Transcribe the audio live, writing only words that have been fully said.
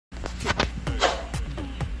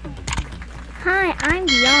Hi, I'm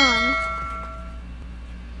Young.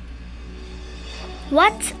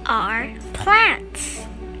 What are plants?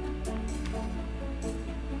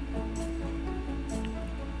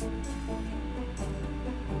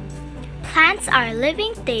 Plants are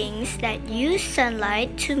living things that use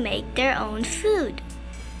sunlight to make their own food.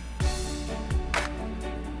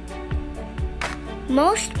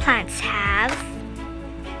 Most plants have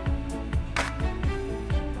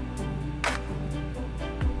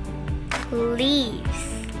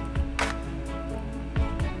leaves,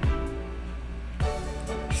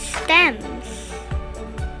 stems,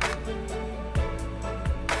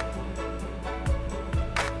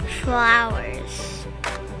 flowers,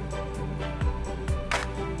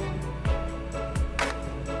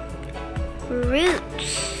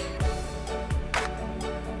 roots,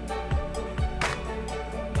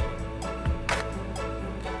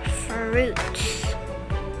 fruits,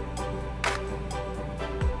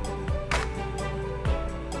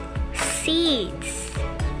 seeds,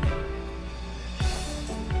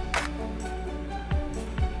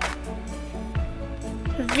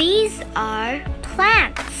 these are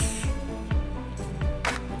plants.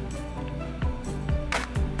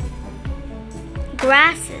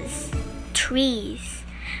 Grasses, trees,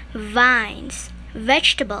 vines,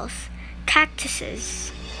 vegetables,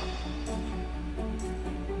 cactuses.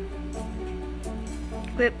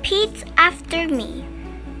 Repeat after me.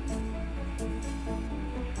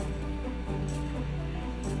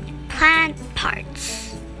 Plant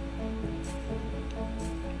parts: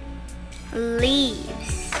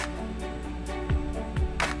 leaves,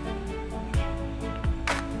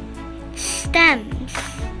 stems,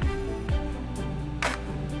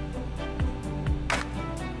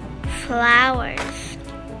 flowers,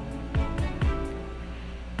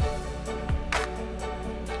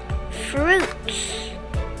 fruits,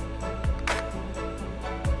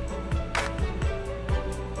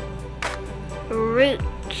 roots.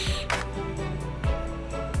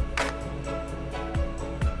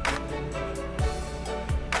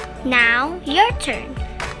 Now your turn.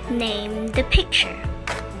 Name the picture.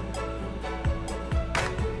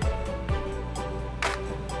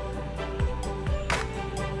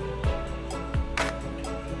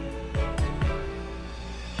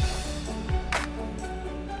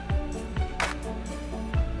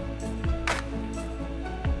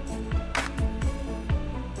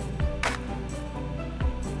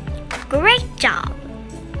 Great job!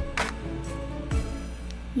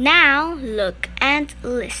 Now look and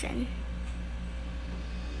listen.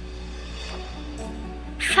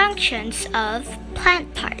 Functions of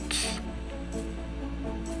plant parts.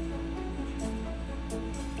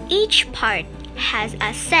 Each part has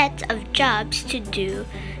a set of jobs to do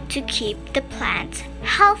to keep the plant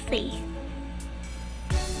healthy.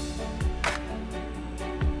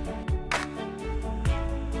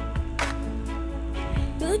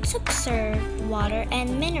 Roots absorb water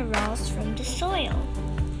and minerals from the soil.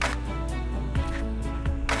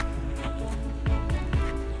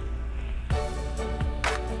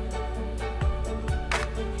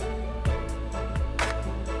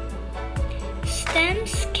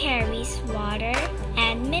 Stems carries water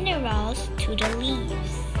and minerals to the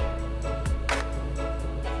leaves.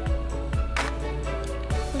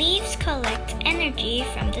 Leaves collect energy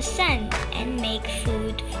from the sun and make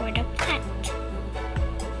food for the plant.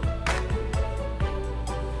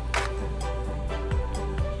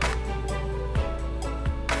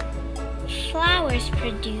 Flowers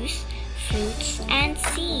produce fruits and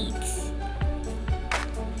seeds.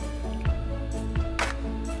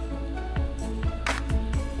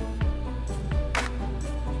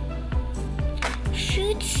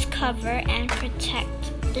 Fruits cover and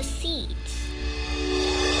protect the seeds.